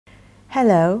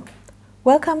Hello,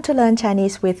 welcome to learn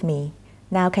Chinese with me.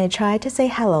 Now can you try to say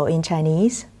hello in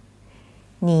Chinese?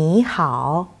 你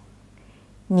好,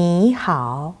你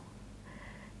好.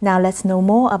 Now let's know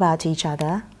more about each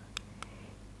other.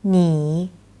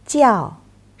 你叫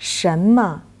什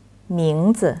么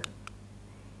名字?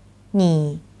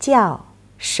你叫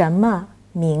什么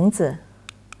名字?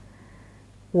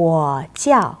我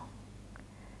叫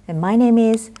And my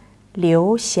name is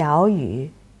刘小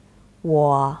雨.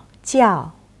 我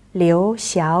叫刘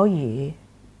小雨.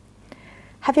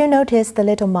 Have you noticed the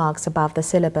little marks above the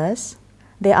syllabus?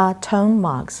 They are tone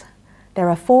marks. There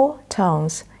are 4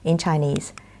 tones in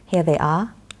Chinese. Here they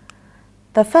are.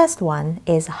 The first one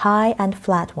is high and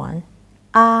flat one.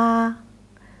 A.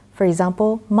 For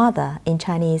example, mother in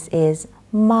Chinese is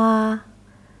ma.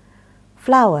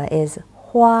 Flower is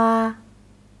hua.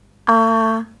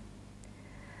 A.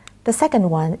 The second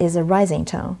one is a rising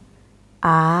tone.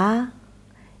 A.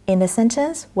 In the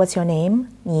sentence, what's your name?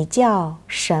 你叫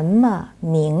什么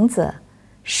名字?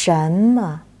什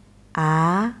么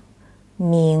A.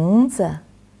 名字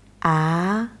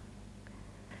A.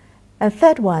 And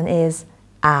third one is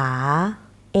A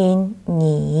in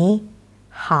你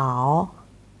好.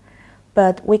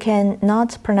 But we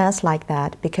cannot pronounce like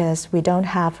that because we don't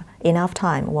have enough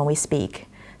time when we speak.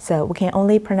 So we can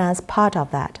only pronounce part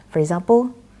of that. For example,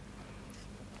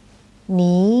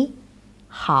 你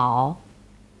好,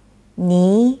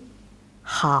你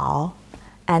好.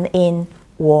 And in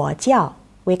我叫,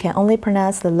 we can only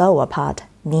pronounce the lower part,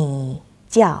 你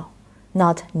叫,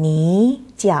 not 你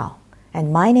叫.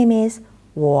 And my name is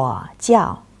我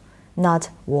叫, not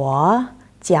我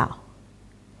叫.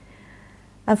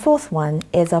 And fourth one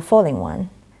is a falling one.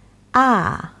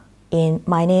 A in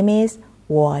my name is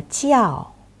我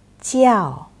叫,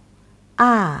 叫,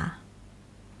 a.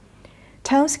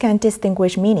 Tones can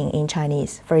distinguish meaning in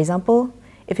Chinese. For example,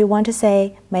 if you want to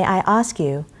say, may I ask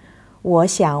you, 我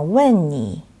想问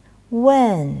你,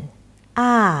 问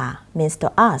a means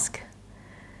to ask.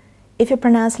 If you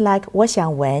pronounce like 我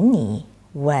想吻你,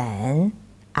 吻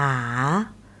a,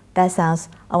 that sounds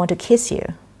I want to kiss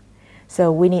you.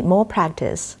 So we need more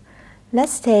practice.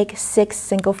 Let's take 6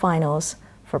 single finals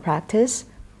for practice.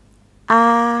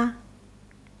 A,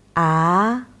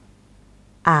 a,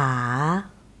 a,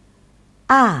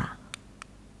 a.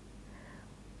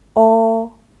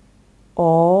 O,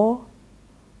 o,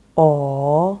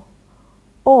 o,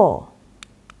 o.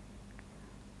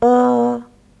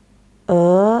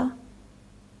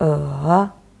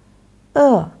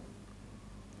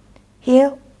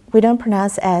 Here we don't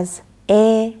pronounce as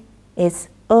a, it's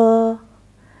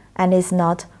and it's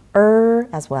not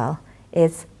as well.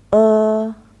 It's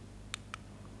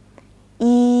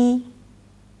e,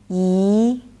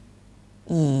 e,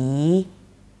 e,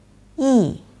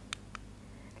 e.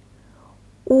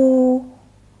 U,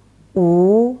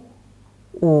 u,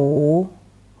 u,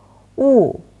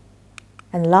 u.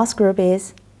 And last group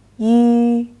is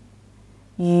yu,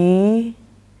 yu,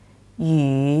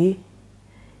 yu,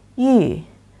 yu.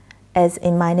 As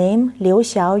in my name, Liu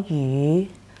Xiaoyu,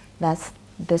 that's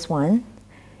this one.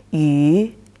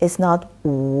 Yu is not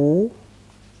wu.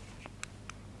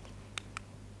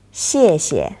 谢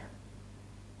谢,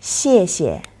 谢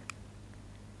谢.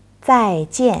 再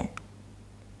见,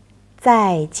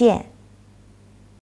 再见.